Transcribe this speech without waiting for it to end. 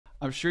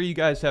I'm sure you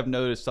guys have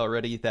noticed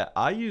already that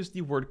I use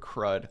the word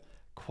CRUD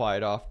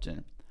quite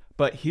often.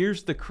 But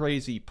here's the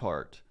crazy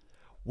part.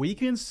 We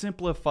can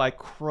simplify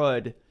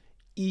CRUD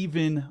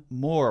even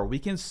more. We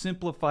can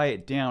simplify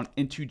it down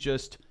into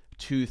just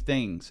two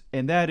things.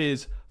 And that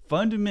is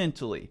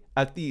fundamentally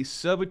at the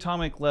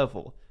subatomic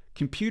level,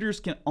 computers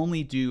can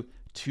only do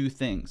two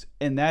things.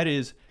 And that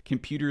is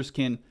computers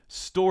can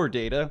store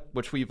data,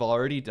 which we've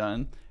already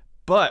done.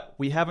 But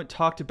we haven't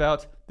talked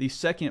about the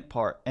second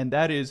part, and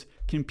that is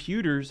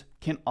computers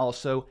can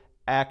also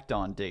act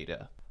on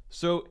data.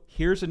 So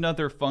here's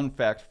another fun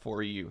fact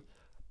for you.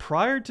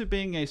 Prior to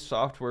being a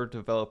software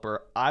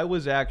developer, I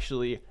was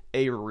actually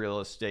a real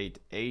estate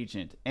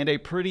agent, and a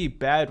pretty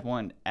bad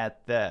one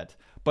at that.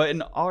 But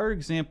in our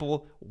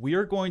example, we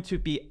are going to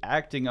be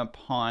acting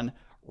upon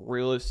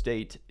real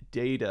estate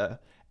data.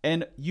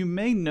 And you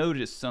may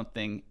notice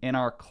something in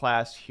our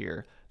class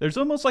here. There's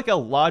almost like a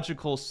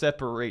logical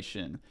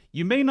separation.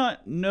 You may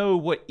not know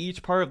what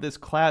each part of this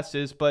class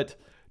is, but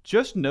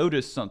just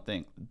notice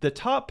something. The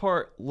top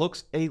part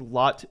looks a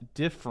lot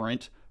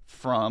different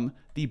from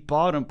the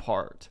bottom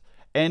part,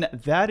 and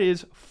that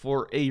is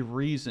for a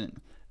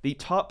reason. The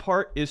top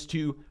part is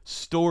to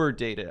store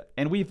data,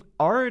 and we've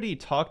already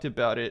talked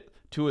about it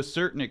to a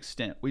certain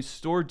extent. We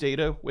store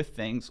data with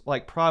things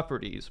like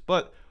properties,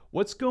 but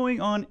what's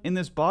going on in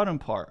this bottom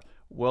part?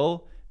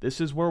 Well, this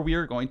is where we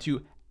are going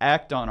to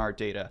act on our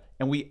data,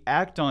 and we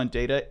act on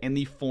data in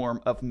the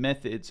form of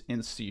methods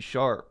in C#.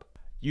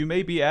 You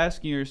may be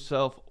asking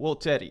yourself, well,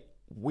 Teddy,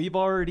 we've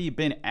already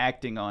been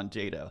acting on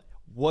data.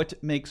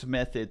 What makes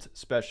methods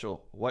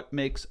special? What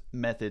makes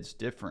methods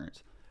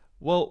different?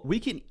 Well, we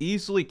can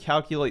easily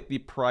calculate the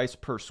price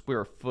per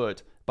square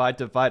foot by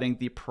dividing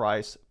the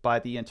price by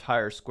the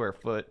entire square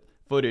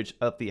footage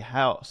of the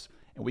house.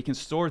 And we can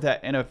store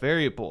that in a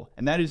variable,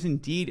 and that is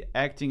indeed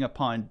acting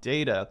upon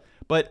data.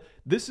 But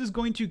this is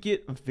going to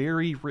get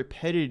very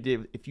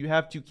repetitive if you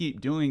have to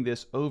keep doing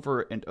this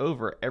over and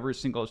over every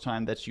single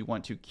time that you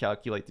want to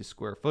calculate the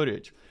square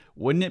footage.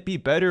 Wouldn't it be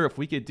better if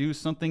we could do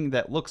something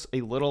that looks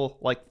a little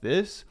like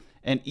this?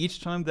 And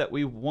each time that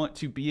we want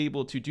to be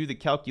able to do the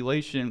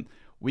calculation,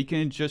 we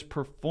can just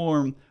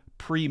perform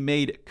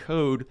pre-made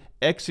code,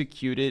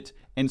 execute it,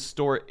 and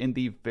store it in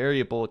the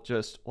variable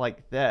just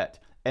like that.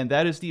 And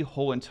that is the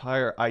whole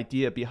entire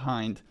idea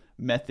behind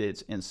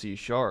methods in C#.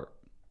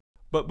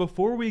 But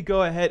before we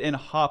go ahead and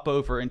hop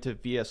over into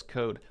VS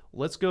Code,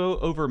 let's go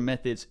over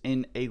methods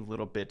in a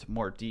little bit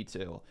more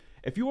detail.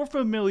 If you are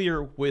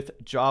familiar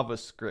with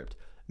JavaScript,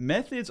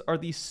 methods are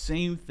the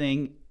same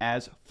thing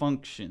as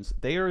functions.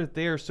 They are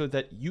there so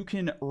that you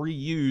can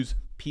reuse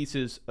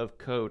pieces of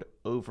code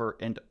over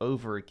and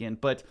over again.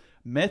 But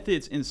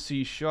methods in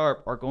C#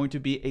 are going to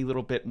be a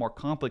little bit more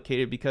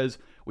complicated because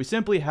we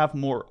simply have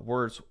more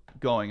words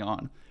going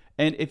on.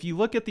 And if you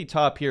look at the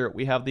top here,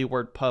 we have the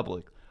word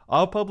public.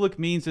 All public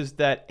means is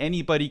that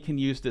anybody can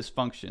use this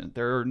function.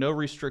 There are no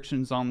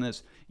restrictions on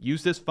this.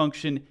 Use this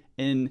function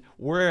in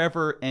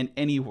wherever and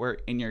anywhere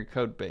in your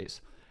code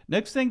base.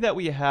 Next thing that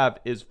we have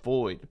is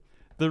void.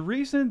 The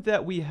reason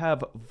that we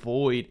have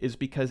void is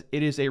because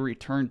it is a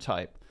return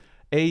type.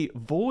 A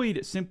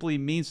void simply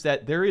means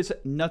that there is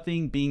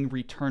nothing being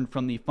returned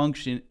from the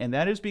function, and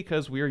that is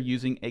because we are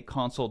using a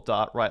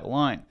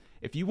console.writeLine.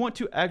 If you want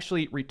to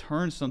actually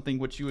return something,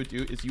 what you would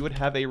do is you would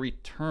have a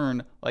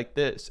return like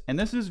this. And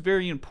this is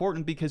very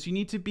important because you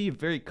need to be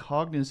very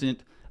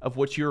cognizant of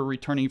what you're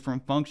returning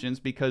from functions,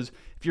 because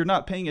if you're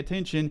not paying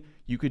attention,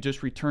 you could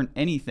just return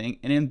anything.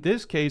 And in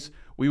this case,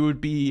 we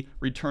would be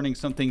returning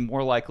something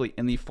more likely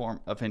in the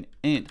form of an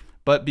int.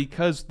 But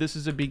because this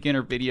is a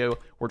beginner video,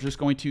 we're just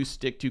going to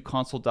stick to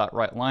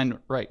console.writeLine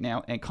right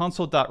now. And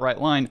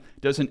console.writeLine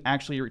doesn't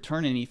actually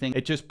return anything.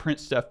 It just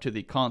prints stuff to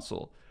the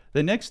console.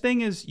 The next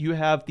thing is you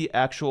have the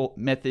actual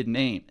method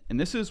name, and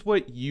this is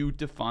what you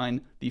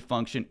define the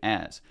function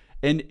as.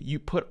 And you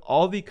put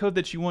all the code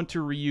that you want to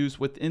reuse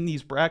within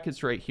these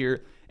brackets right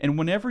here, and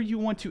whenever you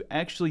want to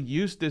actually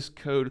use this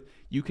code,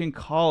 you can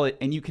call it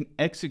and you can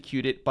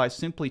execute it by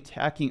simply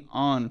tacking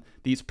on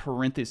these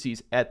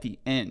parentheses at the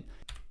end.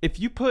 If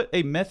you put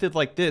a method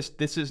like this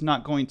is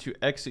not going to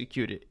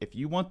execute it. If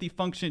you want the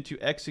function to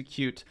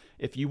execute,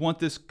 if you want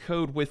this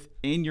code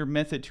within your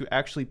method to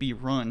actually be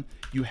run,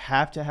 you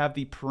have to have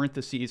the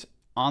parentheses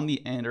on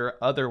the end, or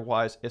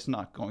otherwise it's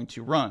not going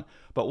to run.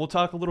 But we'll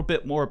talk a little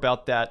bit more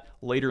about that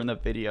later in the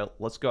video.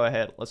 Let's go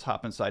ahead, let's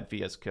hop inside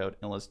VS Code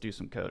and let's do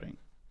some coding.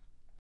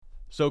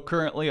 So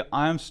currently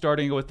I'm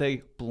starting with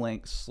a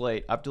blank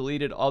slate. I've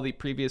deleted all the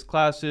previous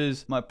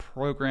classes. My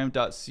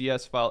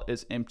program.cs file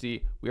is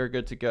empty. We are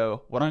good to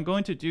go. What I'm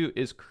going to do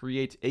is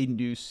create a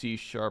new C#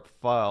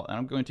 file, and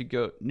I'm going to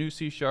go new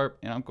C#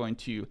 and I'm going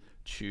to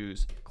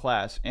choose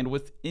class. And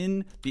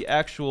within the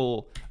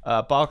actual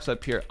box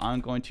up here, I'm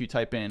going to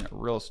type in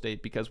real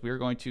estate because we're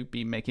going to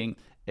be making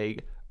a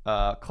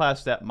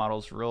class that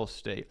models real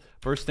estate.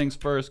 First things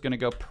first, going to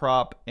go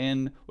prop,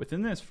 and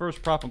within this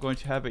first prop, I'm going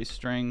to have a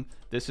string.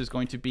 This is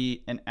going to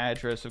be an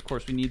address. Of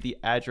course, we need the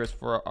address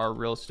for our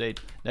real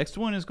estate. Next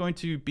one is going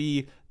to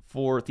be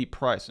for the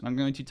price, and I'm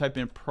going to type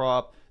in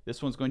prop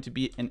This one's going to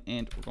be an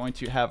int. We're going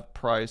to have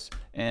price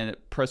and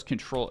press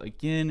control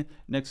again.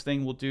 Next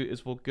thing we'll do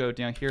is we'll go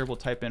down here, we'll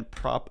type in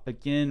prop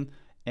again,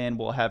 and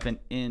we'll have an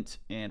int,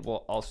 and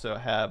we'll also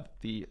have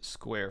the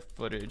square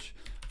footage.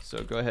 So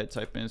go ahead,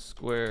 type in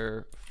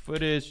square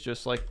footage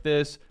just like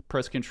this,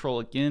 press control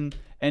again.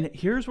 And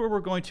here's where we're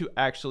going to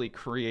actually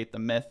create the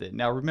method.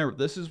 Now remember,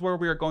 this is where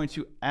we are going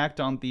to act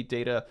on the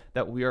data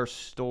that we are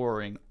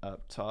storing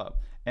up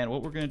top. And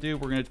what we're going to do,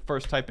 we're going to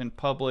first type in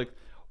public.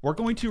 We're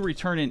going to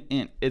return an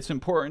int. It's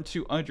important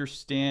to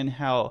understand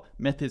how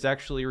methods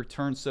actually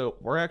return. So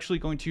we're actually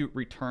going to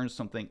return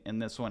something in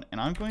this one.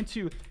 And I'm going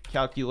to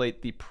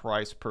calculate the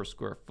price per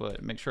square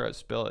foot. Make sure I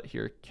spell it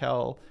here.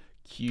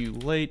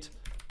 Calculate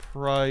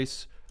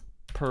price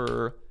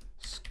per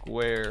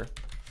square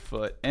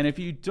foot. And if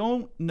you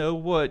don't know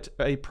what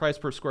a price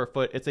per square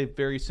foot, it's a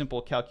very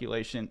simple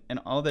calculation, and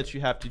all that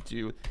you have to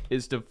do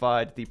is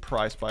divide the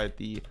price by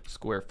the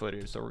square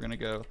footage. So we're going to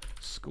go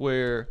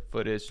square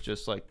footage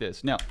just like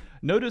this. Now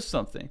notice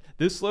something,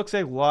 this looks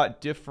a lot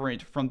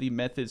different from the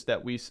methods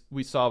that we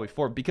saw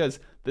before, because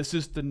this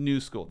is the new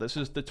school. This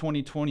is the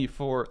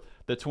 2024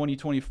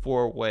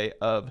 way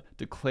of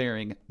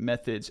declaring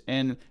methods.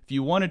 And if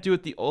you want to do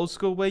it the old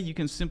school way, you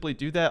can simply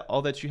do that.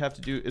 All that you have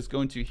to do is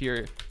go into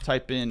here,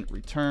 type in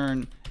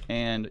return,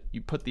 and you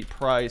put the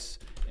price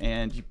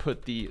and you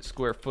put the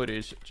square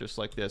footage just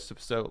like this.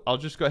 So I'll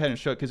just go ahead and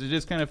show it because it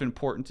is kind of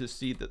important to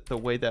see the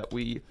way that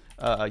we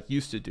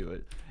used to do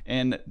it.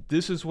 And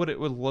this is what it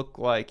would look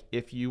like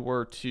if you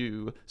were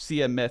to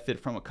see a method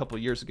from a couple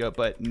years ago.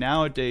 But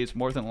nowadays,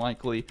 more than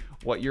likely,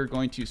 what you're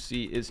going to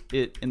see is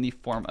it in the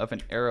form of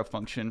an arrow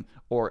function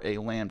or a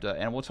lambda.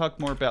 And we'll talk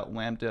more about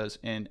lambdas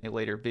in a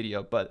later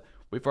video, but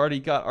we've already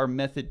got our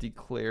method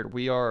declared.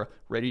 We are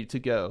ready to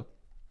go.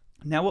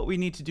 Now what we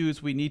need to do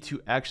is we need to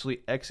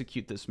actually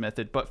execute this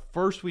method, but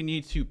first we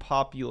need to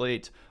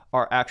populate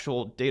our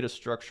actual data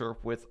structure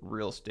with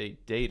real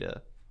estate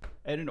data.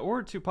 And in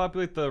order to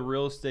populate the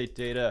real estate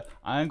data,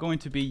 I'm going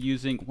to be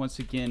using, once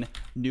again,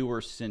 newer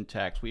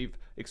syntax. We've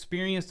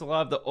experienced a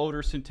lot of the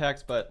older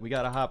syntax, but we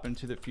got to hop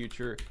into the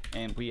future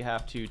and we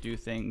have to do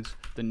things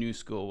the new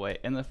school way.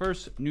 And the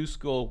first new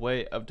school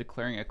way of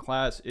declaring a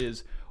class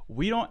is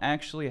we don't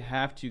actually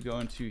have to go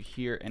into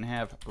here and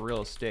have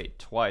real estate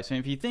twice. And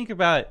if you think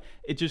about it,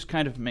 it just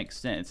kind of makes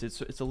sense.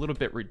 It's a little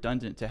bit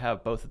redundant to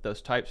have both of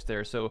those types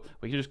there. So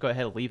we can just go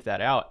ahead and leave that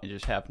out and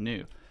just have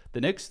new. The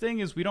next thing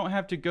is we don't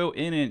have to go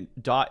in and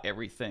dot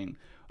everything.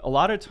 A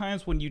lot of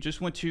times when you just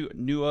want to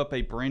new up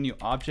a brand new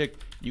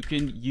object, you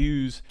can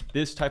use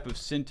this type of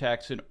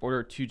syntax in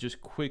order to just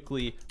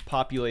quickly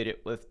populate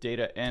it with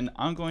data. And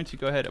I'm going to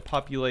go ahead and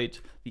populate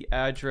the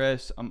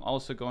address. I'm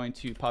also going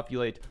to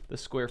populate the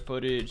square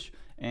footage,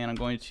 and I'm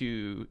going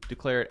to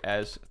declare it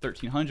as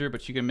 1300,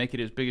 but you can make it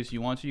as big as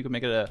you want to. You can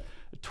make it a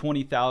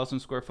 20,000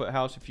 square foot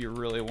house if you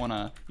really want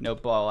to,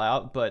 ball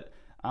out, but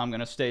I'm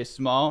going to stay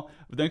small.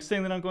 The next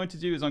thing that I'm going to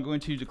do is I'm going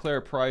to declare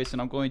a price,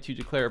 and I'm going to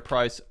declare a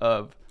price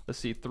of, let's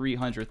see,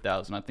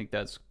 300,000. I think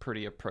that's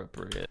pretty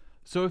appropriate.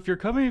 So if you're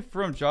coming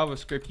from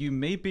JavaScript, you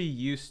may be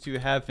used to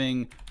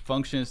having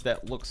functions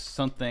that look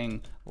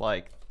something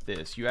like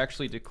this. You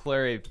actually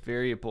declare a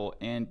variable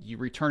and you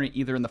return it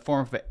either in the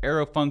form of an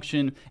arrow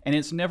function, and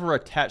it's never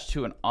attached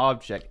to an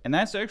object. And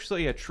that's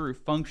actually a true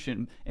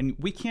function, and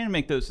we can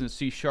make those in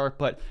C#,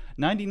 but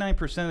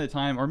 99% of the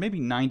time, or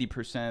maybe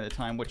 90% of the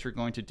time, what you're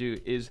going to do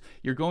is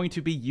you're going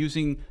to be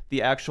using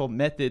the actual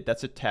method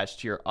that's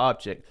attached to your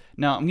object.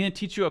 Now, I'm going to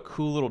teach you a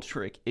cool little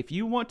trick. If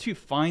you want to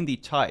find the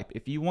type,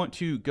 if you want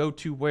to go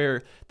to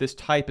where this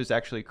type is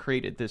actually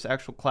created, this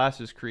actual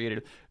class is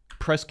created,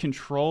 press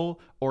Control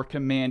or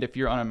Command if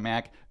you're on a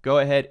Mac. Go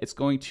ahead, it's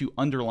going to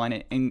underline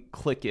it and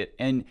click it,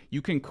 and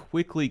you can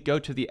quickly go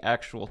to the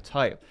actual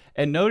type.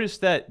 And notice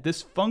that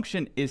this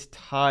function is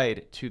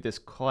tied to this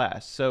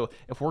class. So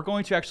if we're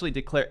going to actually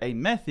declare a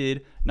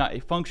method, not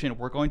a function,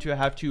 we're going to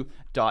have to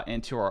dot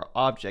into our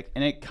object.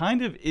 And it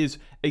kind of is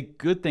a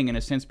good thing in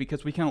a sense,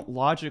 because we can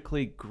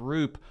logically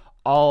group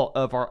all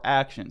of our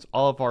actions,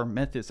 all of our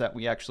methods that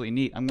we actually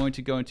need. I'm going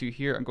to go into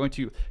here, I'm going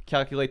to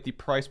calculate the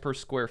price per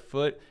square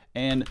foot,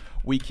 and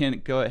we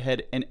can go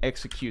ahead and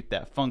execute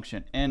that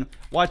function and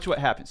watch what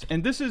happens.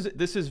 And this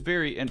is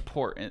very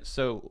important,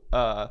 so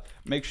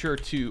make sure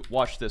to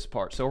watch this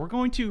part. So we're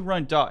going to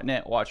run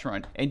 .NET watch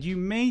run, and you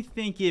may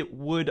think it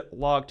would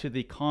log to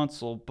the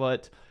console,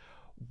 but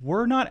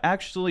we're not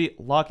actually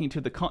logging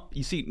to the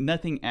you see,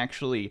 nothing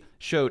actually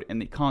showed in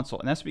the console,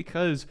 and that's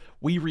because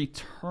we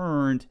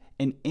returned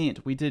an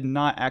int. We did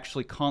not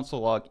actually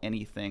console log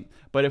anything.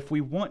 But if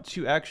we want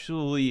to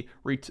actually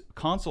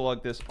console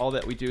log this, all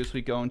that we do is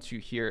we go into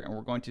here and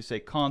we're going to say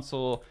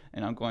console,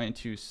 and I'm going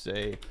to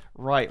say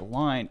write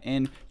line,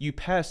 and you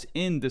pass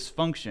in this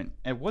function.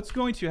 And what's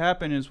going to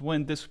happen is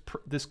when this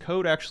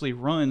code actually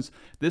runs,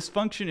 this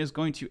function is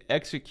going to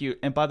execute,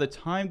 and by the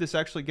time this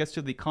actually gets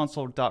to the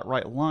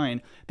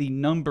console.writeLine, the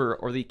number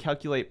or the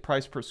calculate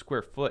price per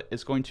square foot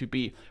is going to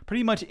be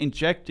pretty much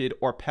injected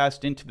or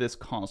passed into this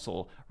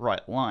console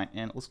write line.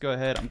 And let's go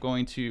ahead, I'm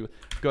going to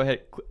go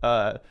ahead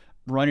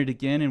run it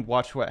again and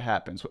watch what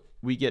happens.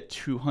 We get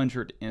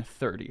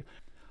 230.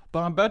 But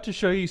I'm about to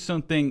show you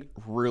something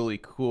really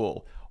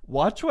cool.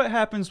 Watch what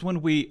happens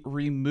when we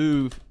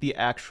remove the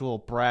actual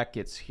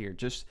brackets here.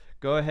 Just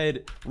go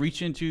ahead,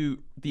 reach into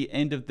the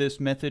end of this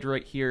method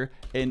right here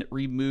and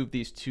remove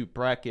these two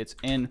brackets.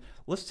 And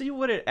let's see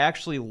what it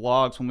actually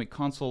logs when we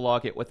console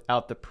log it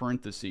without the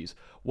parentheses.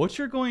 What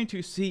you're going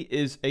to see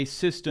is a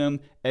system,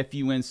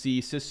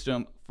 FUNC,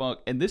 system func.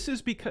 And this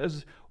is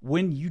because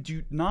when you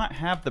do not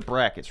have the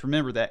brackets,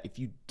 remember that if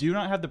you do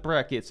not have the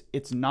brackets,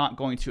 it's not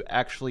going to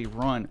actually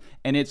run.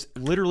 And it's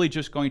literally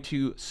just going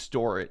to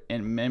store it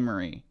in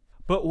memory.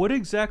 But what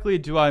exactly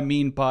do I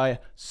mean by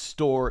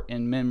store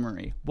in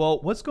memory?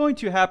 Well, what's going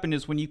to happen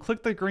is when you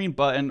click the green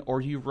button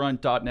or you run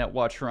 .NET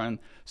Watch Run,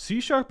 C#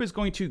 is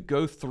going to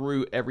go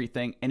through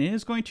everything and it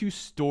is going to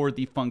store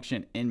the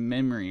function in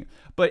memory.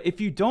 But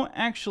if you don't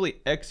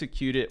actually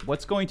execute it,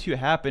 what's going to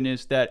happen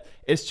is that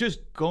it's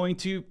just going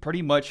to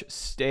pretty much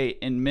stay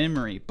in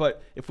memory.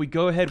 But if we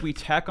go ahead, we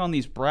tack on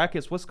these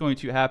brackets, what's going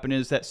to happen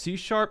is that C#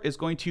 is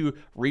going to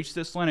reach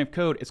this line of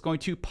code, it's going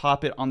to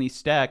pop it on the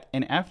stack,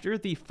 and after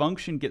the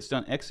function gets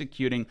done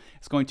executing,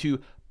 it's going to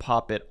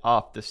pop it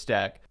off the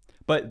stack.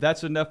 But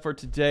that's enough for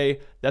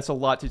today. That's a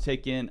lot to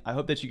take in. I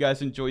hope that you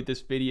guys enjoyed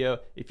this video.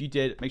 If you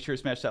did, make sure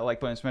to smash that like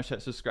button, smash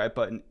that subscribe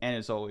button, and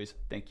as always,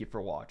 thank you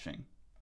for watching.